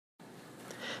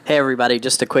Hey everybody,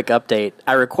 just a quick update.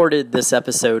 I recorded this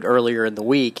episode earlier in the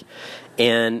week,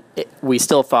 and we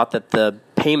still thought that the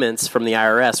payments from the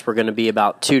IRS were going to be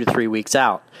about 2 to 3 weeks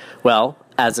out. Well,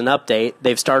 as an update,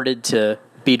 they've started to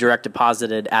be direct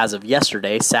deposited as of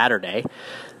yesterday, Saturday,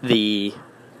 the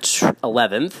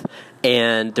 11th,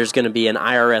 and there's going to be an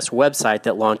IRS website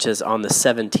that launches on the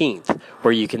 17th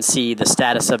where you can see the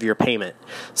status of your payment.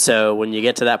 So when you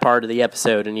get to that part of the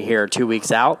episode and you hear 2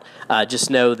 weeks out, just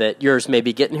know that yours may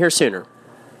be getting here sooner.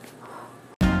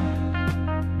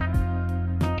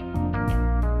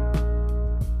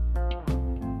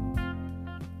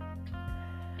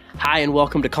 Hi, and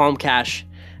welcome to Calm Cash.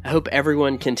 I hope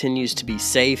everyone continues to be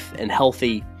safe and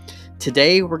healthy.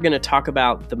 Today, we're going to talk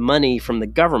about the money from the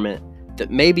government that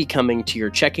may be coming to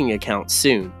your checking account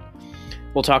soon.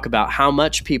 We'll talk about how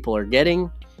much people are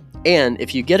getting, and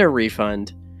if you get a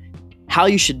refund, how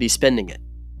you should be spending it.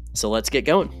 So let's get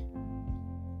going.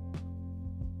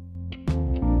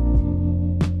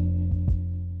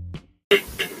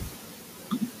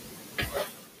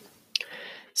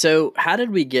 So how did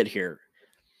we get here?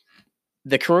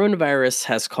 The coronavirus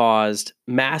has caused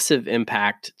massive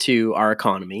impact to our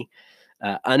economy.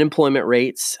 Unemployment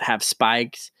rates have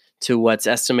spiked to what's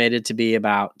estimated to be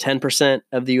about 10%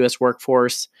 of the U.S.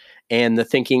 workforce, and the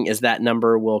thinking is that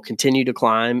number will continue to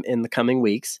climb in the coming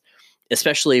weeks,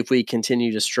 especially if we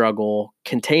continue to struggle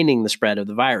containing the spread of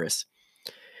the virus.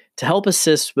 To help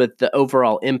assist with the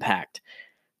overall impact,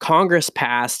 Congress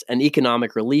passed an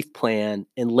economic relief plan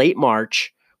in late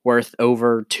March worth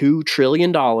over $2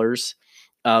 trillion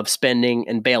of spending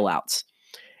and bailouts.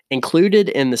 Included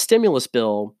in the stimulus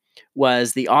bill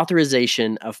was the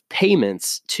authorization of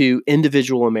payments to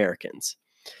individual Americans.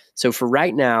 So for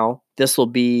right now, this will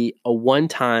be a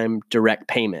one-time direct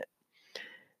payment.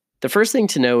 The first thing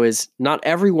to know is not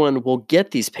everyone will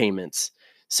get these payments.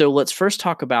 So let's first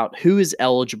talk about who is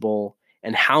eligible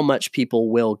and how much people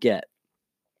will get.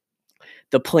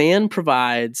 The plan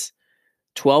provides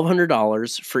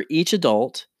 $1,200 for each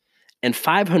adult and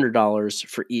 $500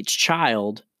 for each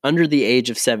child under the age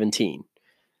of 17.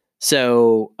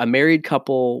 So a married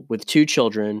couple with 2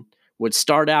 children would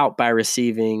start out by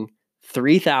receiving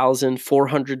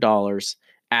 $3,400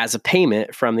 as a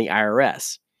payment from the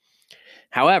IRS.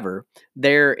 However,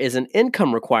 there is an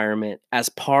income requirement as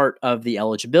part of the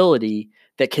eligibility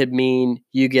that could mean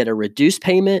you get a reduced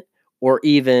payment or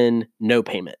even no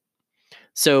payment.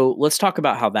 So let's talk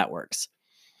about how that works.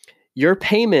 Your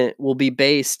payment will be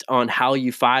based on how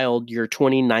you filed your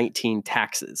 2019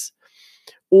 taxes,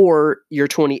 or your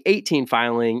 2018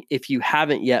 filing if you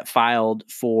haven't yet filed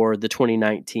for the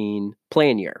 2019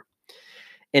 plan year.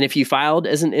 And if you filed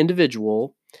as an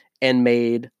individual and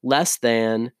made less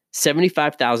than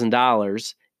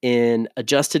 $75,000 in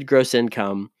adjusted gross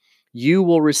income, you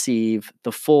will receive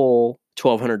the full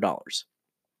 $1,200.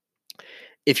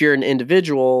 If you're an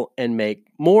individual and make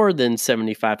more than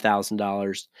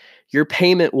 $75,000, your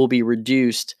payment will be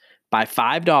reduced by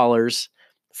 $5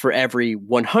 for every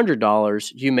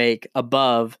 $100 you make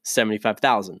above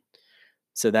 $75,000.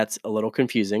 So that's a little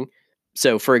confusing.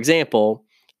 So for example,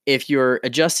 if your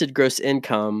adjusted gross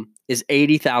income is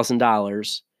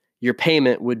 $80,000, your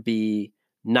payment would be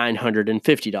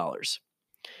 $950.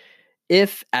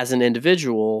 If as an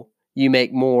individual you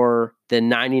make more than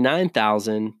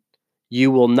 $99,000, you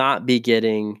will not be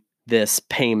getting this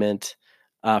payment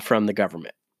from the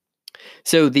government.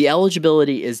 So the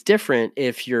eligibility is different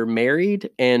if you're married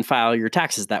and file your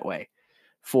taxes that way.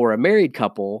 For a married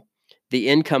couple, the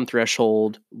income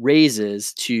threshold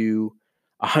raises to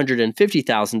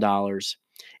 $150,000,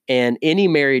 and any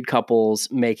married couples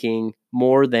making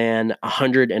more than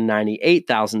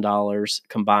 $198,000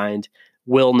 combined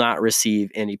will not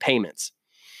receive any payments.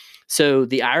 So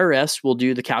the IRS will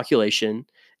do the calculation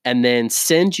and then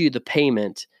send you the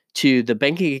payment to the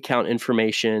banking account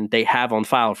information they have on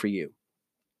file for you.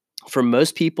 For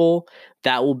most people,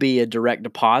 that will be a direct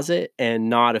deposit and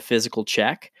not a physical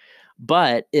check.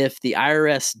 But if the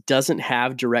IRS doesn't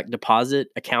have direct deposit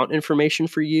account information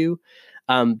for you,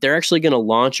 they're actually going to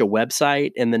launch a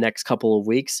website in the next couple of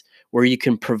weeks where you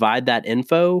can provide that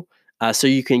info so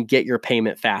you can get your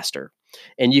payment faster.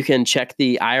 And you can check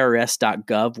the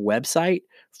irs.gov website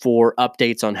for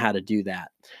updates on how to do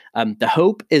that. The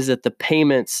hope is that the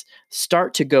payments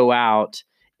start to go out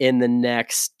in the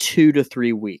next 2 to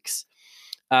 3 weeks.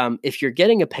 If you're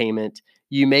getting a payment,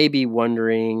 you may be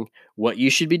wondering what you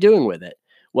should be doing with it.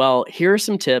 Well, here are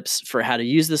some tips for how to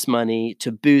use this money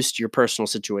to boost your personal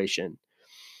situation.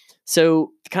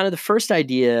 So kind of the first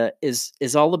idea is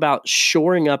all about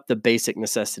shoring up the basic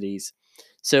necessities.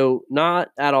 So not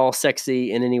at all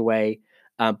sexy in any way,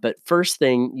 But first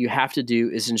thing you have to do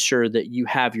is ensure that you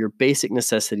have your basic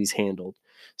necessities handled.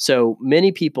 So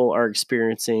many people are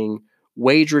experiencing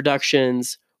wage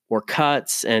reductions or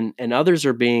cuts, and others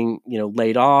are being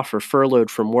laid off or furloughed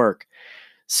from work.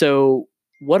 So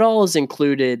what all is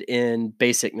included in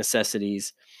basic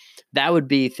necessities? That would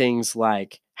be things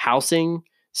like housing,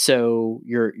 so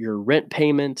your rent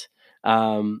payment,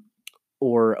 um,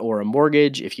 or a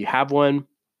mortgage if you have one,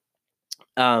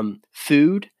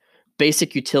 food,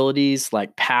 basic utilities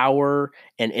like power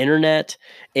and internet,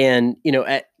 and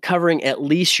covering at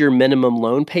least your minimum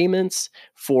loan payments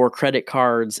for credit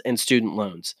cards and student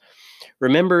loans.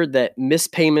 Remember that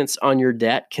missed payments on your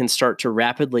debt can start to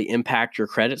rapidly impact your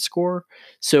credit score.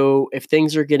 So, if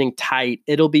things are getting tight,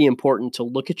 it'll be important to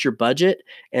look at your budget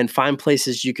and find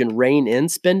places you can rein in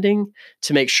spending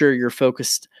to make sure you're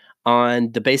focused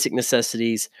on the basic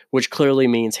necessities, which clearly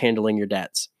means handling your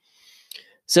debts.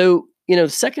 So, the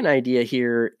second idea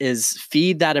here is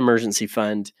feed that emergency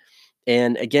fund.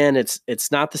 And again,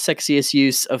 it's not the sexiest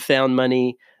use of found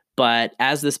money, but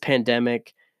as this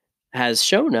pandemic has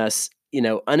shown us,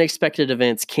 unexpected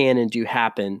events can and do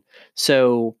happen.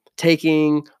 So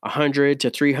taking $100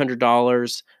 to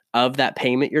 $300 of that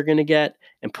payment you're going to get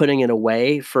and putting it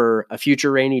away for a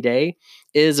future rainy day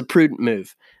is a prudent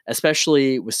move,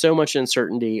 especially with so much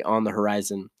uncertainty on the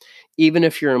horizon. Even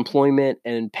if your employment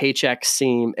and paychecks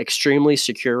seem extremely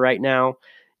secure right now,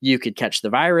 you could catch the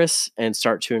virus and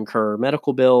start to incur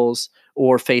medical bills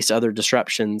or face other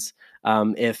disruptions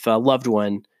if a loved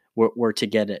one were to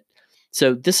get it.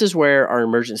 So, this is where our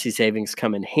emergency savings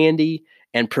come in handy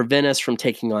and prevent us from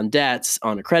taking on debts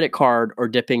on a credit card or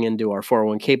dipping into our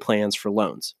 401k plans for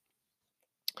loans.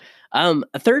 A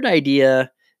third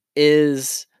idea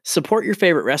is support your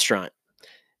favorite restaurant.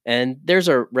 And there's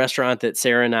a restaurant that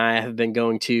Sarah and I have been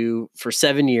going to for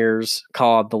 7 years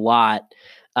called The Lot.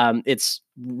 It's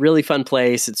really fun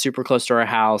place. It's super close to our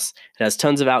house. It has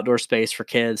tons of outdoor space for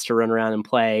kids to run around and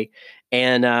play.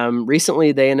 And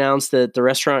recently they announced that the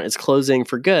restaurant is closing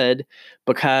for good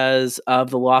because of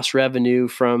the lost revenue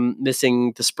from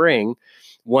missing the spring,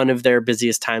 one of their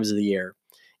busiest times of the year.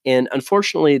 And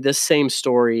unfortunately, this same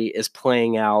story is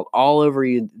playing out all over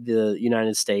the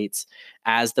United States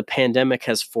as the pandemic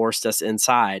has forced us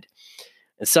inside.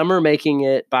 And some are making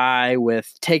it by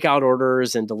with takeout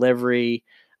orders and delivery.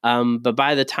 But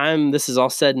by the time this is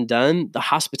all said and done, the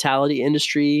hospitality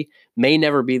industry may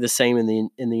never be the same in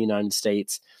the United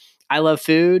States. I love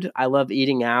food. I love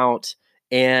eating out.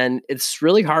 And it's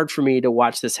really hard for me to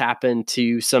watch this happen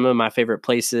to some of my favorite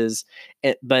places.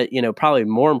 But, probably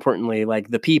more importantly,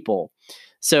 like the people.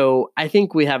 So I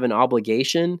think we have an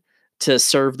obligation to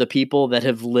serve the people that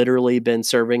have literally been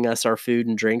serving us our food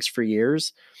and drinks for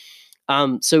years.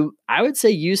 So I would say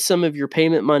use some of your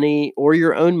payment money or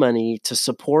your own money to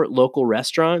support local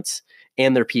restaurants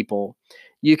and their people.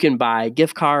 You can buy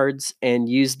gift cards and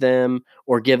use them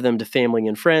or give them to family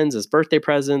and friends as birthday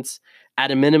presents.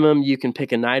 At a minimum, you can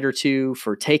pick a night or two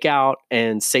for takeout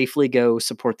and safely go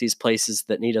support these places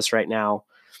that need us right now.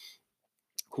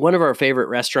 One of our favorite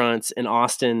restaurants in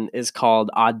Austin is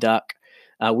called Odd Duck.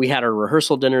 We had our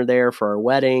rehearsal dinner there for our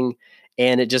wedding,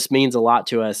 and it just means a lot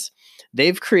to us.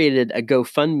 They've created a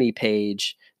GoFundMe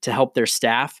page to help their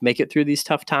staff make it through these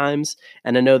tough times.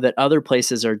 And I know that other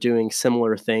places are doing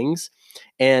similar things.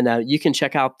 And you can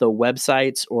check out the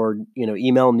websites or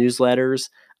email newsletters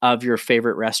of your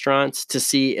favorite restaurants to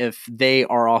see if they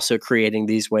are also creating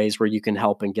these ways where you can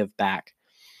help and give back.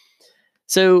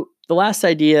 So the last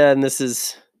idea, and this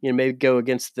is maybe go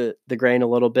against the grain a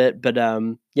little bit, but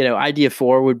idea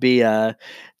 4 would be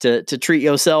to treat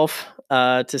yourself.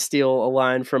 To steal a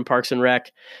line from Parks and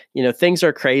Rec, things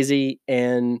are crazy,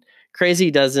 and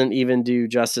crazy doesn't even do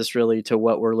justice really to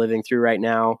what we're living through right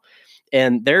now.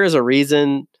 And there is a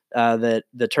reason that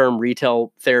the term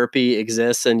retail therapy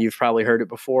exists, and you've probably heard it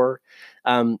before.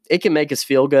 It can make us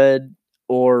feel good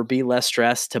or be less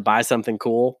stressed to buy something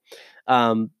cool.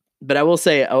 But I will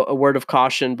say a word of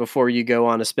caution before you go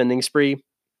on a spending spree.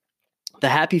 The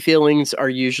happy feelings are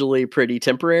usually pretty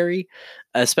temporary,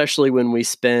 especially when we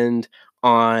spend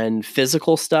on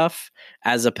physical stuff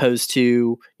as opposed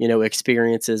to,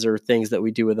 experiences or things that we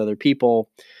do with other people.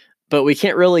 But we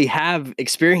can't really have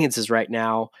experiences right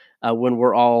now when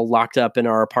we're all locked up in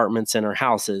our apartments and our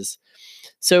houses.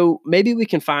 So maybe we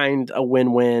can find a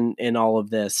win-win in all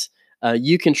of this.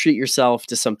 You can treat yourself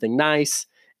to something nice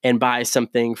and buy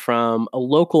something from a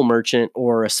local merchant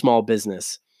or a small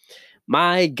business.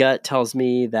 My gut tells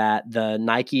me that the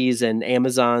Nikes and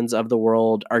Amazons of the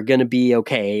world are going to be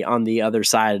okay on the other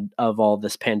side of all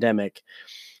this pandemic.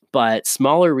 But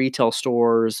smaller retail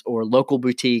stores or local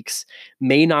boutiques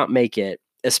may not make it.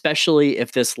 especially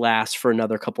if this lasts for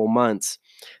another couple months.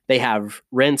 They have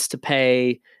rents to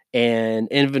pay and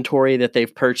inventory that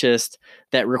they've purchased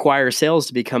that require sales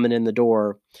to be coming in the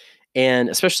door. And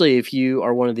especially if you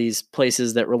are one of these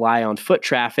places that rely on foot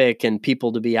traffic and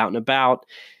people to be out and about,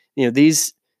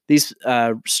 these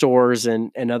stores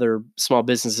and other small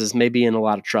businesses may be in a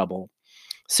lot of trouble.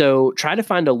 So try to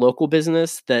find a local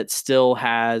business that still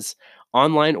has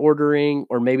online ordering,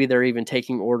 or maybe they're even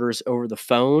taking orders over the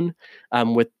phone,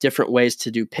 with different ways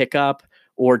to do pickup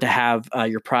or to have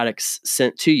your products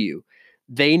sent to you.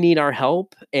 They need our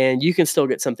help, and you can still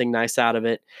get something nice out of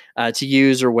it to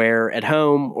use or wear at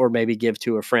home, or maybe give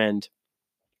to a friend.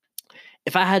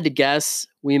 If I had to guess,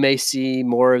 we may see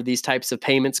more of these types of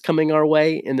payments coming our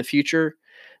way in the future.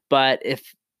 But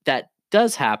if that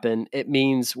does happen, it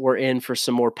means we're in for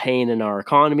some more pain in our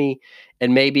economy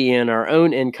and maybe in our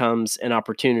own incomes and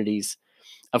opportunities.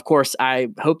 Of course, I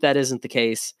hope that isn't the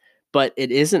case, but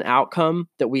it is an outcome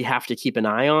that we have to keep an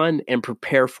eye on and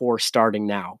prepare for starting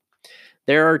now.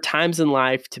 There are times in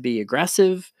life to be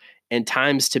aggressive and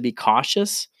times to be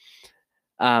cautious.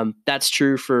 That's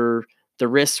true for the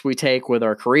risks we take with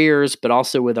our careers, but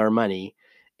also with our money.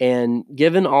 And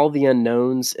given all the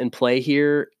unknowns in play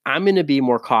here, I'm going to be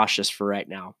more cautious for right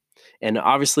now. And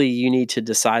obviously, you need to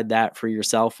decide that for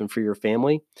yourself and for your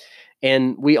family.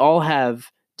 And we all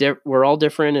we're all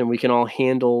different, and we can all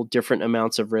handle different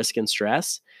amounts of risk and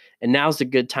stress. And now's a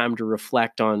good time to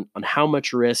reflect on how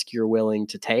much risk you're willing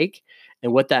to take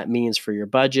and what that means for your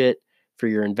budget, for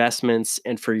your investments,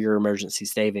 and for your emergency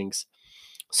savings.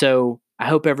 So I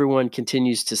hope everyone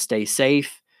continues to stay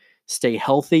safe, stay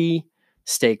healthy,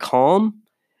 stay calm,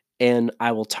 and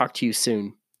I will talk to you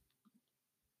soon.